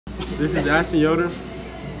This is Ashton Yelder,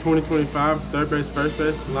 2025, third base, first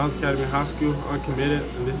base, Lowndes Academy High School, uncommitted,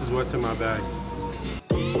 and this is what's in my bag.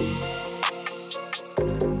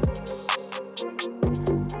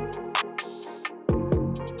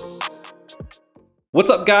 What's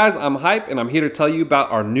up guys, I'm Hype and I'm here to tell you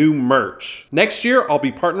about our new merch. Next year, I'll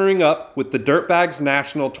be partnering up with the Dirtbags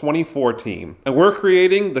National 24 team, and we're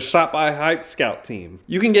creating the ShotByHype Scout team.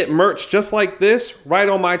 You can get merch just like this right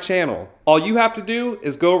on my channel. All you have to do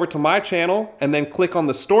is go over to my channel and then click on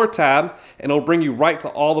the store tab and it'll bring you right to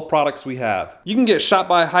all the products we have. You can get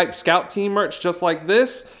ShotByHype Scout team merch just like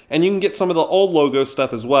this, and you can get some of the old logo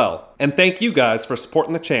stuff as well. And thank you guys for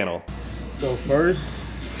supporting the channel. So first,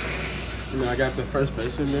 I got the first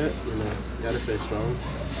baseman mitt, gotta stay strong.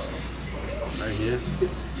 Right here.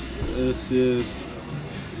 This is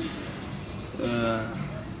a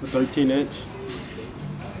 13-inch.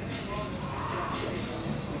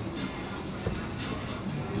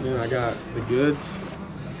 Then I got the goods,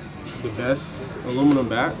 the best aluminum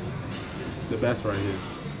bat, the best right here.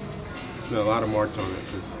 There's a lot of marks on it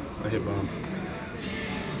because I hit bumps.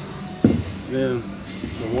 Then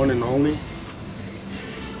the one and only.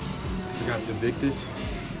 I got the Victus,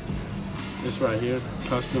 this right here,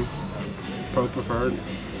 custom, pro preferred.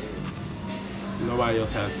 Nobody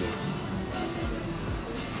else has this.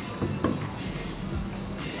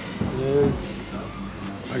 Then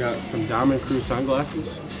I got some Diamond Crew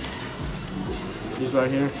sunglasses. These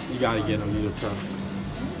right here, you gotta get them, these are tough.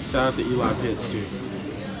 Shout out to Eli Pitts too.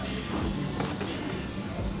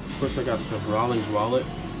 Of course I got the Rawlings wallet,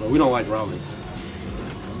 but we don't like Rawlings.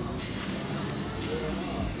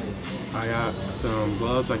 I got some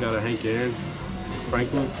gloves. I got a Hank Aaron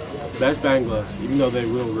Franklin. Best bang gloves, even though they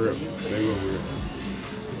will rip. They will rip.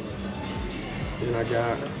 Then I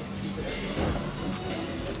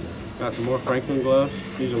got some more Franklin gloves.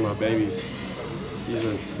 These are my babies.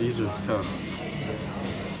 These are tough.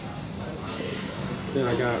 Then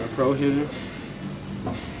I got a pro hitter.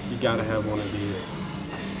 You gotta have one of these.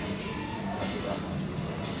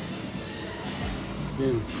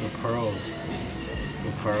 Then the pearls.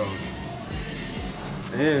 The pearls.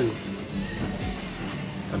 And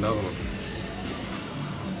another one.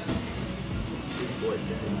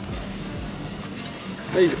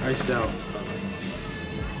 Stays iced out.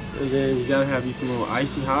 And then you gotta have you some little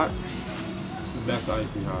icy hot. The best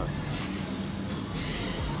icy hot.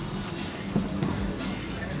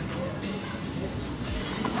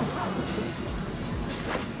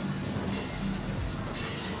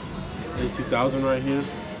 A2000 right here.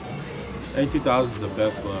 A2000 is the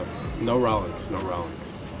best glove. No Rawlings, no Rawlings.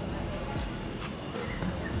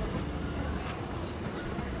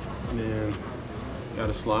 And then got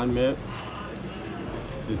a slime mitt,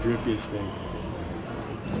 the drippiest thing.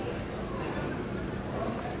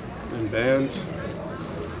 And bands.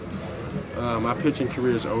 My pitching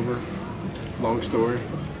career is over. Long story.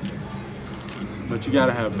 But you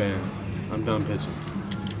gotta have bands. I'm done pitching.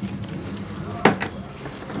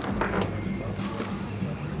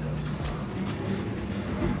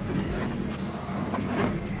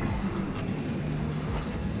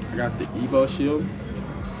 I got the Evo shield.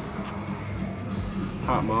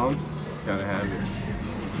 Hot moms, gotta have it.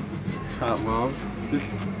 Hot moms.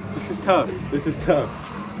 This is tough. This is tough.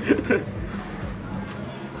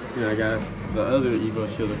 Yeah, I got the other Evo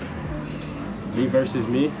shield. Me versus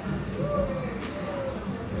me.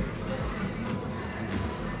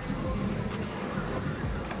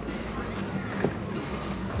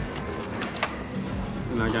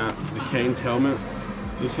 And I got the Canes helmet.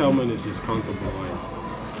 This helmet is just comfortable.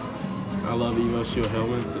 I love Evo Shield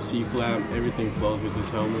helmets, the C-flap, everything flows with this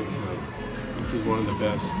helmet. This is one of the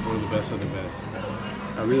best of the best.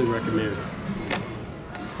 I really recommend it.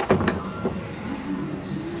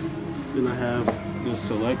 Then I have the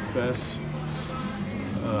Select Fest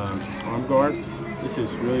arm guard. This is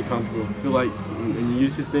really comfortable. I feel like when you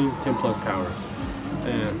use this thing, 10 plus power.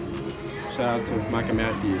 And shout out to Micah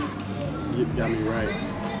Matthews. You got me right.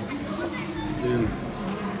 Then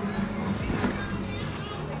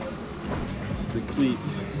the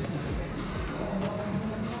cleats.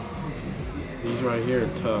 These right here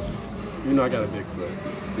are tough. You know I got a big foot.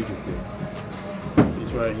 You can see.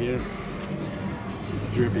 These right here,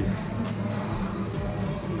 drippy.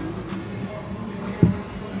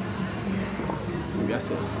 That's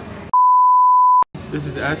it. This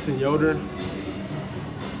is Ashton Yelder.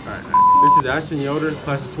 Alright. This is Ashton Yelder,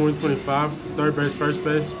 class of 2025, third base, first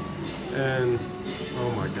base. And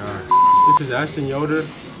oh my god. This is Ashton Yelder.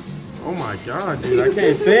 Oh my god, dude, I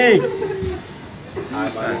can't think. Hi,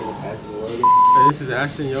 my name is Ashton Yelder. Hey, this is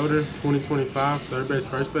Ashton Yelder, 2025, third base,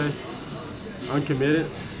 first base, uncommitted.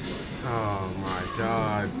 Oh my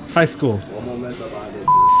God. High school. One more mess up out there.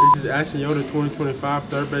 This is Ashton Yelder, 2025,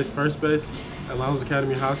 third base, first base at Lowndes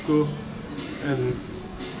Academy High School. And,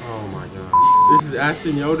 oh my God. This is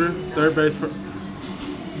Ashton Yelder, third base.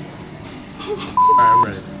 Alright, I'm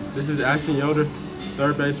ready. This is Ashton Yelder,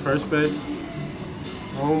 third base, first base.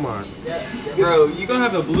 Oh my. Bro, you gonna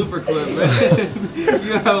have a blooper clip, man.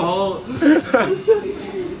 You have a whole.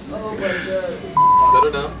 Oh my God.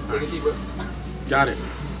 Settle down. Take a deep breath. Got it.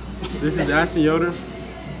 This is Ashton Yelder,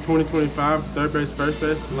 2025, third base, first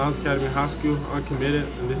base, Lowndes Academy High School, uncommitted,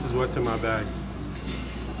 and this is what's in my bag.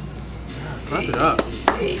 Wrap it up.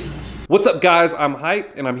 What's up, guys? I'm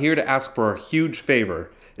Hype, and I'm here to ask for a huge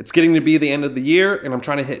favor. It's getting to be the end of the year, and I'm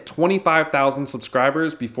trying to hit 25,000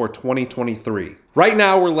 subscribers before 2023. Right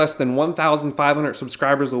now, we're less than 1,500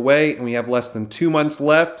 subscribers away, and we have less than 2 months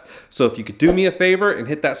left. So if you could do me a favor and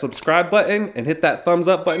hit that subscribe button and hit that thumbs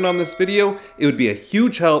up button on this video, it would be a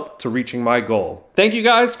huge help to reaching my goal. Thank you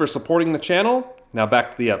guys for supporting the channel. Now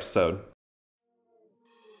back to the episode.